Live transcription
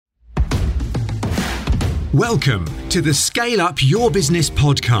Welcome to the Scale Up Your Business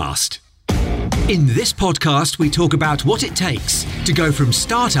podcast. In this podcast, we talk about what it takes to go from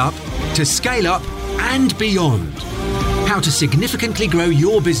startup to scale up and beyond. How to significantly grow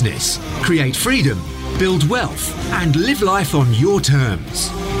your business, create freedom, build wealth, and live life on your terms.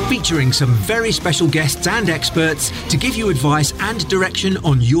 Featuring some very special guests and experts to give you advice and direction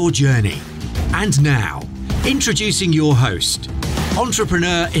on your journey. And now, introducing your host,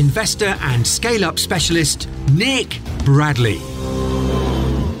 entrepreneur, investor, and scale-up specialist, Nick Bradley.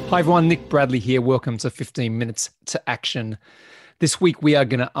 Hi everyone, Nick Bradley here. Welcome to 15 Minutes to Action. This week we are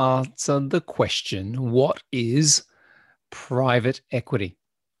going to answer the question, what is private equity?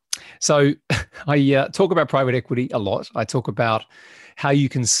 So I talk about private equity a lot. I talk about how you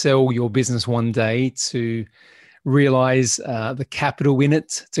can sell your business one day to realize the capital in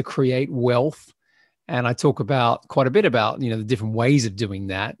it to create wealth. And I talk about quite a bit about, the different ways of doing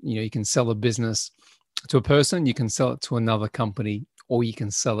that. You can sell a business to a person, you can sell it to another company, or you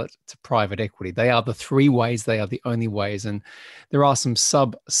can sell it to private equity. They are the three ways. They are the only ways. And there are some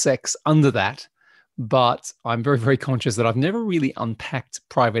subsects under that, but I'm very, very conscious that I've never really unpacked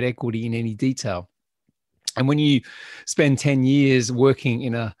private equity in any detail. And when you spend 10 years working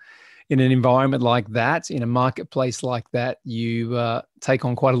in an environment like that, in a marketplace like that, you take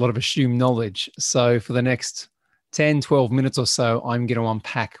on quite a lot of assumed knowledge. So for the next 10, 12 minutes or so, I'm going to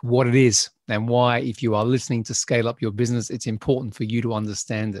unpack what it is and why, if you are listening to Scale Up Your Business, it's important for you to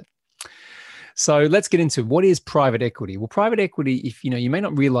understand it. So let's get into what is private equity. Well, private equity, if you may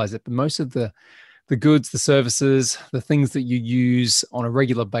not realize it, but most of the goods, the services, the things that you use on a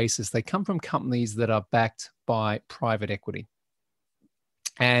regular basis, they come from companies that are backed by private equity.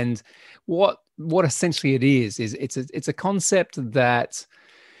 And what essentially it is it's a concept that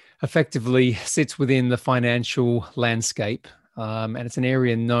effectively sits within the financial landscape, and it's an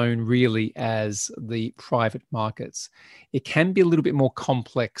area known really as the private markets. It can be a little bit more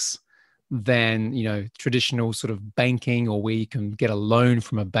complex than traditional sort of banking, or where you can get a loan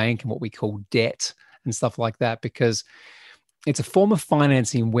from a bank and what we call debt and stuff like that, because it's a form of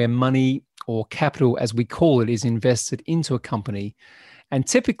financing where money, or capital as we call it, is invested into a company. And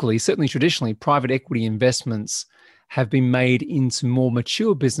typically, certainly traditionally, private equity investments have been made into more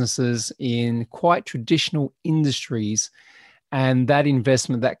mature businesses in quite traditional industries. And that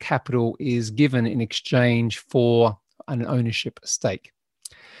investment, that capital, is given in exchange for an ownership stake.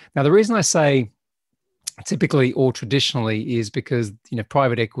 Now, the reason I say typically or traditionally is because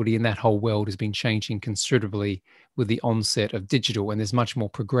private equity in that whole world has been changing considerably with the onset of digital, and there's much more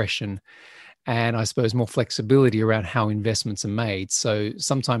progression and I suppose more flexibility around how investments are made. So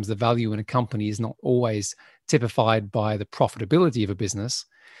sometimes the value in a company is not always typified by the profitability of a business.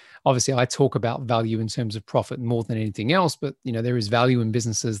 Obviously, I talk about value in terms of profit more than anything else, but there is value in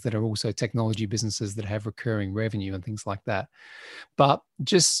businesses that are also technology businesses that have recurring revenue and things like that. But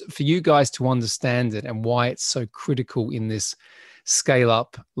just for you guys to understand it and why it's so critical in this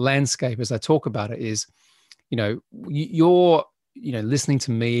scale-up landscape as I talk about it is, you're listening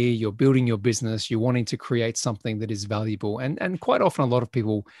to me, you're building your business, you're wanting to create something that is valuable. And quite often, a lot of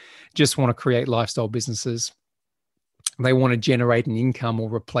people just want to create lifestyle businesses. They want to generate an income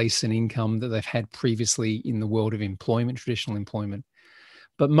or replace an income that they've had previously in the world of employment, traditional employment.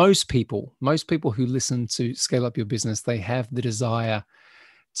 But most people who listen to Scale Up Your Business, they have the desire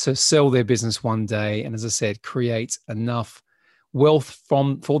to sell their business one day. And as I said, create enough wealth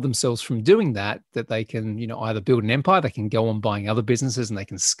for themselves from doing that they can, either build an empire, they can go on buying other businesses and they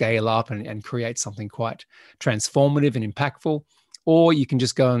can scale up and create something quite transformative and impactful. Or you can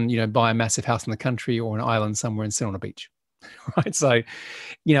just go and, buy a massive house in the country or an island somewhere and sit on a beach, right? So,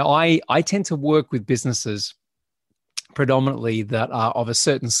 I tend to work with businesses predominantly that are of a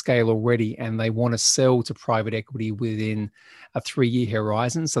certain scale already, and they want to sell to private equity within a 3-year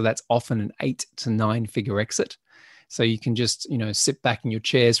horizon. So that's often an 8 to 9 figure exit. So you can just, sit back in your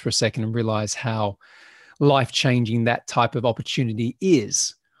chairs for a second and realize how life-changing that type of opportunity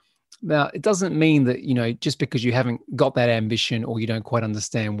is. Now, it doesn't mean that, just because you haven't got that ambition or you don't quite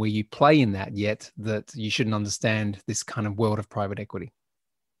understand where you play in that yet, that you shouldn't understand this kind of world of private equity.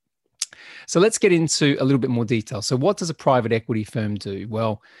 So let's get into a little bit more detail. So what does a private equity firm do?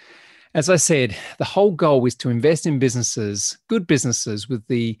 Well, as I said, the whole goal is to invest in businesses, good businesses, with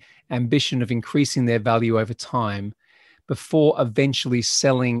the ambition of increasing their value over time before eventually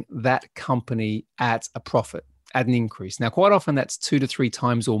selling that company at a profit, at an increase. Now, quite often that's 2 to 3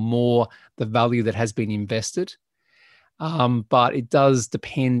 times or more the value that has been invested. But it does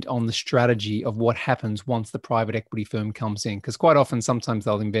depend on the strategy of what happens once the private equity firm comes in. Because quite often, sometimes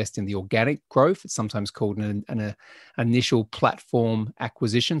they'll invest in the organic growth. It's sometimes called an initial platform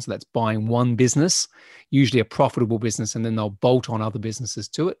acquisition. So that's buying one business, usually a profitable business, and then they'll bolt on other businesses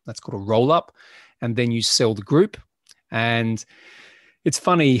to it. That's called a roll-up. And then you sell the group. And it's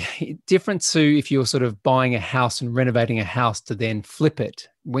funny, different to if you're sort of buying a house and renovating a house to then flip it.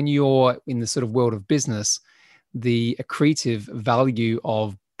 When you're in the sort of world of business, the accretive value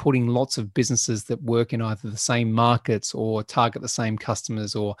of putting lots of businesses that work in either the same markets or target the same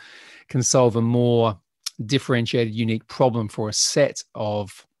customers or can solve a more differentiated, unique problem for a set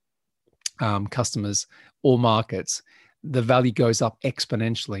of customers or markets, the value goes up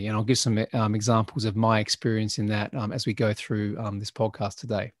exponentially. And I'll give some examples of my experience in that as we go through this podcast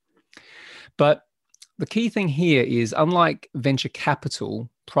today. But the key thing here is, unlike venture capital,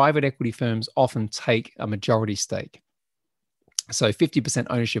 private equity firms often take a majority stake. So 50%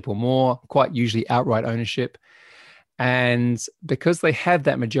 ownership or more, quite usually outright ownership. And because they have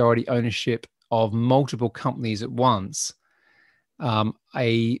that majority ownership of multiple companies at once,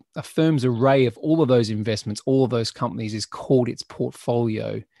 a firm's array of all of those investments, all of those companies is called its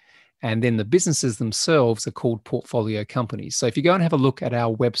portfolio. And then the businesses themselves are called portfolio companies. So if you go and have a look at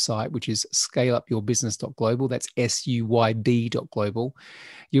our website, which is scaleupyourbusiness.global, that's SUYB.global,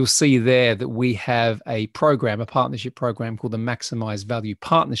 you'll see there that we have a program, a partnership program called the Maximize Value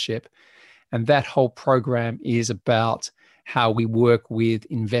Partnership. And that whole program is about how we work with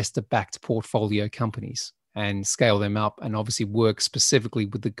investor-backed portfolio companies and scale them up, and obviously work specifically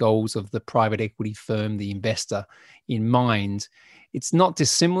with the goals of the private equity firm, the investor, in mind. It's not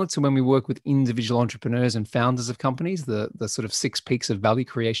dissimilar to when we work with individual entrepreneurs and founders of companies. The sort of 6 peaks of value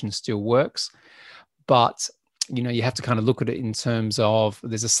creation still works, but you have to kind of look at it in terms of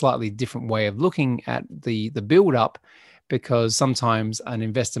there's a slightly different way of looking at the build up, because sometimes an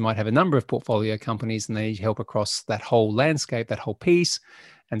investor might have a number of portfolio companies and they need help across that whole landscape, that whole piece.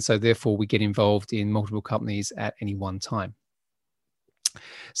 And so therefore we get involved in multiple companies at any one time.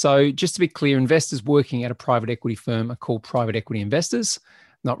 So just to be clear, investors working at a private equity firm are called private equity investors,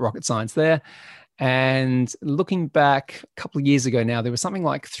 not rocket science there. And looking back a couple of years ago now, there was something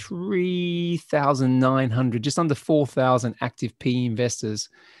like 3,900, just under 4,000 active PE investors,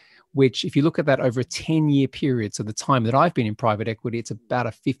 which if you look at that over a 10-year period, so the time that I've been in private equity, it's about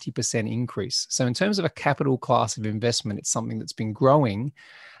a 50% increase. So in terms of a capital class of investment, it's something that's been growing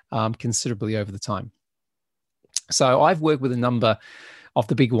considerably over the time. So I've worked with a number of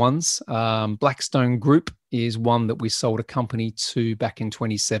the big ones. Blackstone Group is one that we sold a company to back in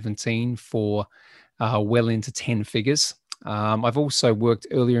 2017 for well into 10 figures. I've also worked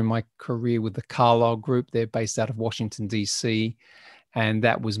earlier in my career with the Carlyle Group. They're based out of Washington, D.C., and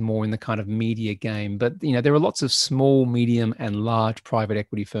that was more in the kind of media game. But, there are lots of small, medium, and large private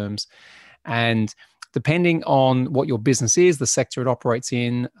equity firms. And depending on what your business is, the sector it operates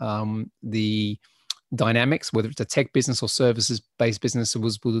in, the dynamics, whether it's a tech business or services-based business,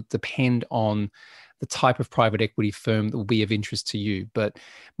 will depend on the type of private equity firm that will be of interest to you. But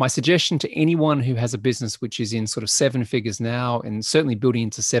my suggestion to anyone who has a business which is in sort of 7 figures now, and certainly building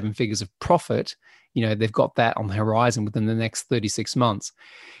into 7 figures of profit, they've got that on the horizon within the next 36 months.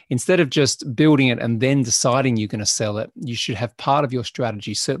 Instead of just building it and then deciding you're going to sell it, you should have part of your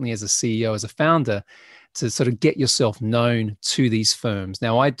strategy, certainly as a CEO, as a founder, to sort of get yourself known to these firms.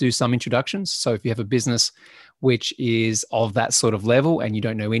 Now, I do some introductions. So if you have a business which is of that sort of level and you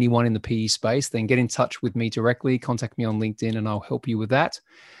don't know anyone in the PE space, then get in touch with me directly, contact me on LinkedIn, and I'll help you with that.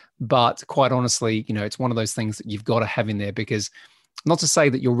 But quite honestly, it's one of those things that you've got to have in there, because not to say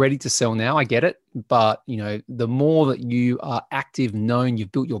that you're ready to sell now, I get it. But, the more that you are active, known,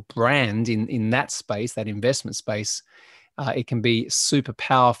 you've built your brand in that space, that investment space, it can be super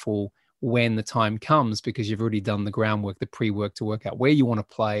powerful when the time comes, because you've already done the groundwork, the pre-work to work out where you want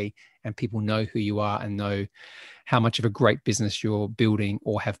to play, and people know who you are and know how much of a great business you're building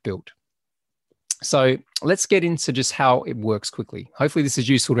or have built. So let's get into just how it works quickly. Hopefully this is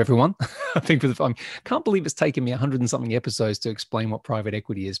useful to everyone. I can't believe it's taken me 100 and something episodes to explain what private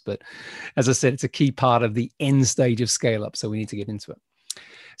equity is. But as I said, it's a key part of the end stage of scale up. So we need to get into it.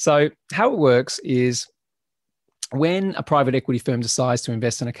 So how it works is, when a private equity firm decides to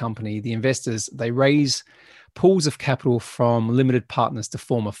invest in a company, the investors, they raise pools of capital from limited partners to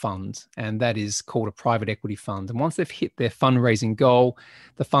form a fund, and that is called a private equity fund. And once they've hit their fundraising goal,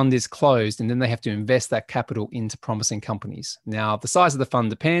 the fund is closed, and then they have to invest that capital into promising companies. Now, the size of the fund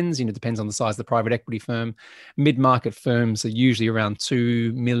depends on the size of the private equity firm. Mid-market firms are usually around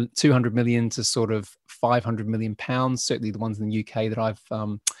 200 million to sort of 500 million pounds, certainly the ones in the UK that I've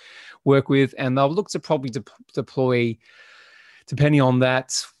work with, and they'll look to probably deploy, depending on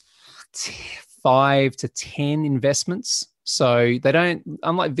that, 5 to 10 investments. So they don't,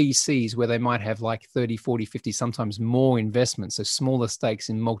 unlike VCs where they might have like 30, 40, 50, sometimes more investments, so smaller stakes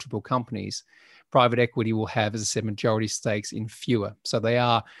in multiple companies, private equity will have, as I said, majority stakes in fewer. So they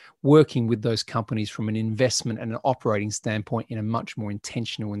are working with those companies from an investment and an operating standpoint in a much more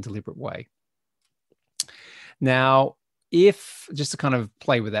intentional and deliberate way. Now, if, just to kind of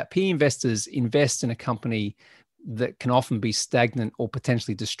play with that, PE investors invest in a company that can often be stagnant or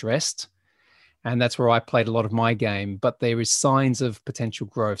potentially distressed. And that's where I played a lot of my game, but there is signs of potential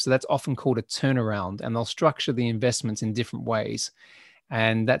growth. So that's often called a turnaround, and they'll structure the investments in different ways.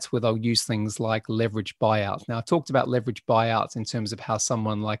 And that's where they'll use things like leverage buyouts. Now, I talked about leverage buyouts in terms of how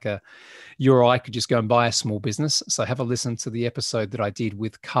someone like you or I could just go and buy a small business. So have a listen to the episode that I did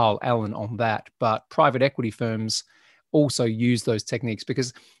with Carl Allen on that. But private equity firms also use those techniques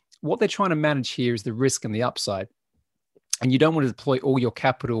because what they're trying to manage here is the risk and the upside. And you don't want to deploy all your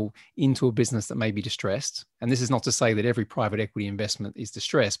capital into a business that may be distressed. And this is not to say that every private equity investment is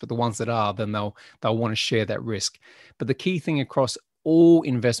distressed, but the ones that are, then they'll want to share that risk. But the key thing across all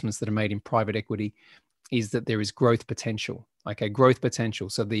investments that are made in private equity is that there is growth potential. Okay, growth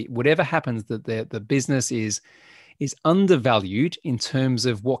potential. So whatever happens, that the business is undervalued in terms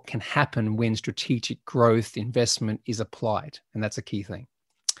of what can happen when strategic growth investment is applied. And that's a key thing.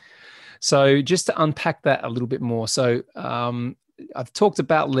 So just to unpack that a little bit more. So I've talked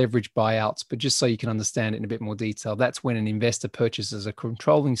about leverage buyouts, but just so you can understand it in a bit more detail, that's when an investor purchases a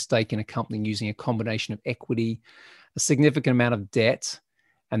controlling stake in a company using a combination of equity, a significant amount of debt,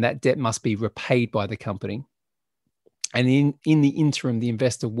 and that debt must be repaid by the company. And in the interim, the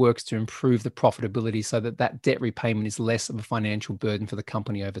investor works to improve the profitability so that debt repayment is less of a financial burden for the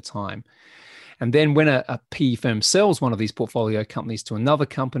company over time. And then when a PE firm sells one of these portfolio companies to another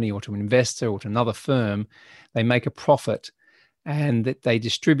company or to an investor or to another firm, they make a profit and that they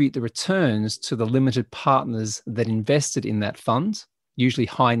distribute the returns to the limited partners that invested in that fund, usually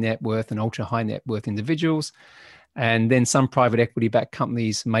high net worth and ultra high net worth individuals. And then some private equity backed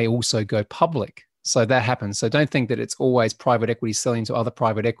companies may also go public. So that happens. So don't think that it's always private equity selling to other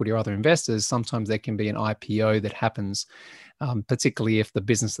private equity or other investors. Sometimes there can be an IPO that happens, particularly if the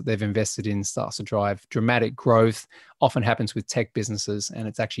business that they've invested in starts to drive dramatic growth. Often happens with tech businesses, and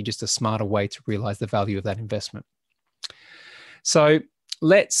it's actually just a smarter way to realize the value of that investment. So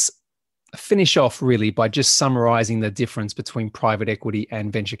let's finish off really by just summarizing the difference between private equity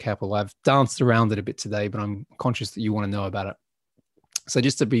and venture capital. I've danced around it a bit today, but I'm conscious that you want to know about it. So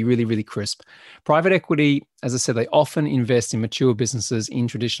just to be really, really crisp, private equity, as I said, they often invest in mature businesses in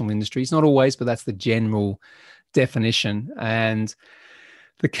traditional industries. Not always, but that's the general definition. And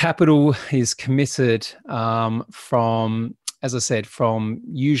the capital is committed from, as I said, from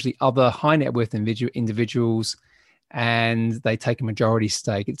usually other high net worth individuals, and they take a majority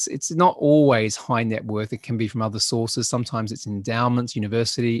stake. It's not always high net worth. It can be from other sources. Sometimes it's endowments,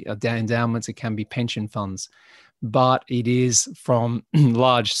 university endowments. It can be pension funds. But it is from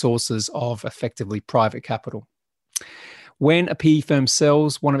large sources of effectively private capital. When a PE firm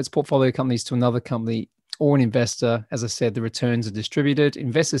sells one of its portfolio companies to another company or an investor, as I said, the returns are distributed.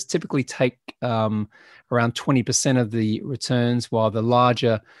 Investors typically take around 20% of the returns, while the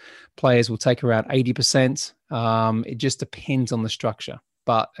larger players will take around 80%. It just depends on the structure.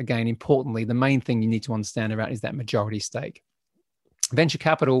 But again, importantly, the main thing you need to understand about is that majority stake. Venture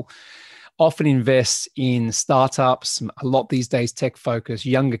capital often invests in startups, a lot these days tech-focused,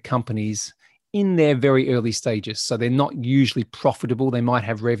 younger companies in their very early stages. So they're not usually profitable. They might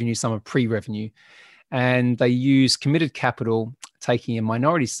have revenue, some are pre-revenue. And they use committed capital, taking a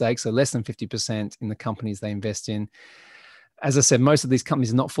minority stake, so less than 50% in the companies they invest in. As I said, most of these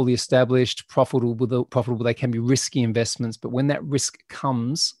companies are not fully established, profitable. They can be risky investments. But when that risk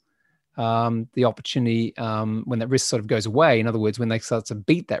comes, the opportunity, when that risk sort of goes away, in other words, when they start to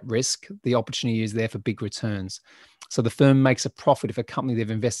beat that risk, the opportunity is there for big returns. So the firm makes a profit if a company they've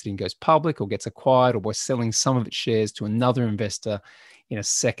invested in goes public or gets acquired, or by selling some of its shares to another investor in a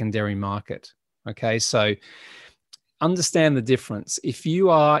secondary market. Okay, so understand the difference. If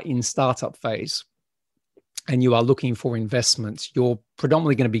you are in startup phase and you are looking for investments, you're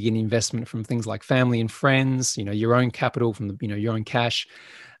predominantly going to be getting investment from things like family and friends, your own capital from your own cash,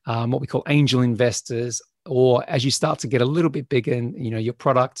 what we call angel investors, or as you start to get a little bit bigger and your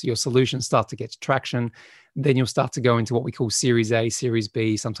product, your solutions start to get traction, then you'll start to go into what we call Series A, Series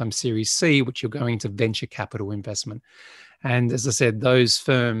B, sometimes Series C, which you're going into venture capital investment. And as I said, those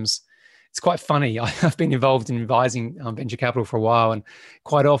firms, it's quite funny. I've been involved in advising venture capital for a while, and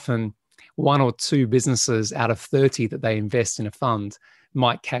quite often 1 or 2 businesses out of 30 that they invest in a fund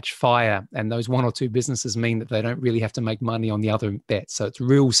might catch fire, and those one or two businesses mean that they don't really have to make money on the other bet. So it's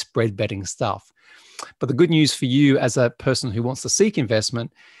real spread betting stuff. But the good news for you as a person who wants to seek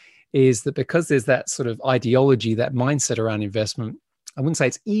investment is that because there's that sort of ideology, that mindset around investment, I wouldn't say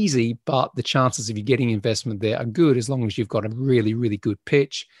it's easy, but the chances of you getting investment there are good as long as you've got a really, really good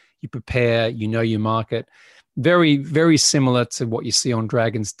pitch. You prepare, you know your market. Very, very similar to what you see on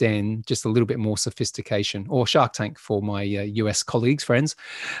Dragon's Den, just a little bit more sophistication, or Shark Tank for my US colleagues, friends,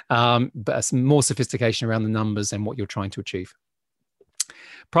 but some more sophistication around the numbers and what you're trying to achieve.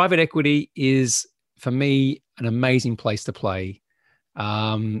 Private equity is, for me, an amazing place to play.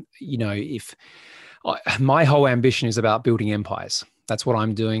 If my whole ambition is about building empires. That's what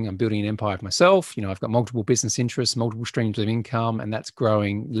I'm doing. I'm building an empire for myself. I've got multiple business interests, multiple streams of income, and that's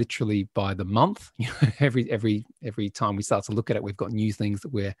growing literally by the month. Every time we start to look at it, we've got new things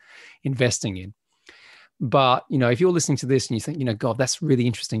that we're investing in. But, if you're listening to this and you think, God, that's really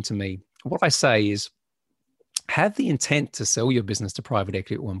interesting to me, what I say is have the intent to sell your business to private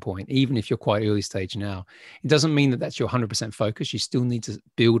equity at one point, even if you're quite early stage now. It doesn't mean that that's your 100% focus. You still need to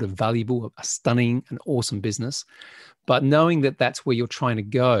build a valuable, a stunning, and awesome business. But knowing that that's where you're trying to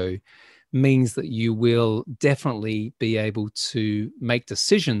go means that you will definitely be able to make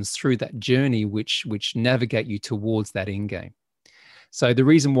decisions through that journey which navigate you towards that end game. So the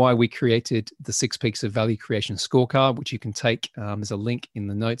reason why we created the 6 Peaks of Value Creation Scorecard, which you can take, there's a link in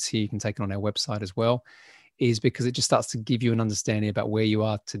the notes here, you can take it on our website as well, is because it just starts to give you an understanding about where you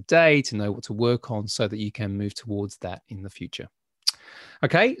are today, to know what to work on so that you can move towards that in the future.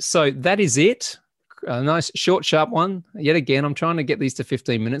 Okay, so that is it. A nice, short, sharp one. Yet again, I'm trying to get these to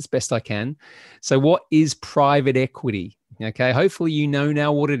 15 minutes best I can. So what is private equity? Okay, hopefully you know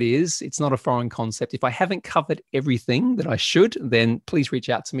now what it is. It's not a foreign concept. If I haven't covered everything that I should, then please reach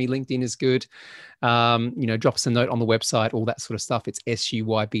out to me. LinkedIn is good. Drop us a note on the website, all that sort of stuff. It's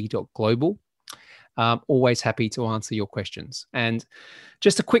suyb.global. Always happy to answer your questions. And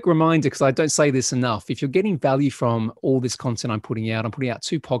just a quick reminder, because I don't say this enough, if you're getting value from all this content I'm putting out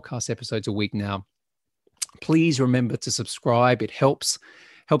 2 podcast episodes a week now. Please remember to subscribe. It helps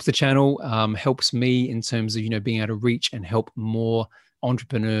the channel, helps me in terms of, being able to reach and help more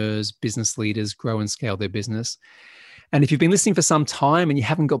entrepreneurs, business leaders grow and scale their business. And if you've been listening for some time and you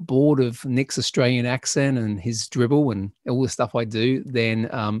haven't got bored of Nick's Australian accent and his dribble and all the stuff I do,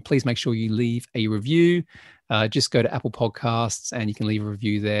 then please make sure you leave a review. Just go to Apple Podcasts and you can leave a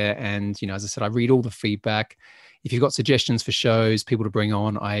review there. And, as I said, I read all the feedback. If you've got suggestions for shows, people to bring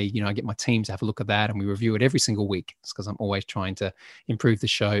on, I get my team to have a look at that and we review it every single week. It's because I'm always trying to improve the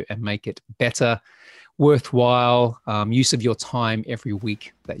show and make it better, worthwhile, use of your time every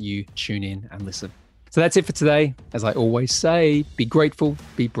week that you tune in and listen. So that's it for today. As I always say, be grateful,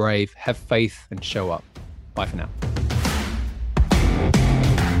 be brave, have faith, and show up. Bye for now.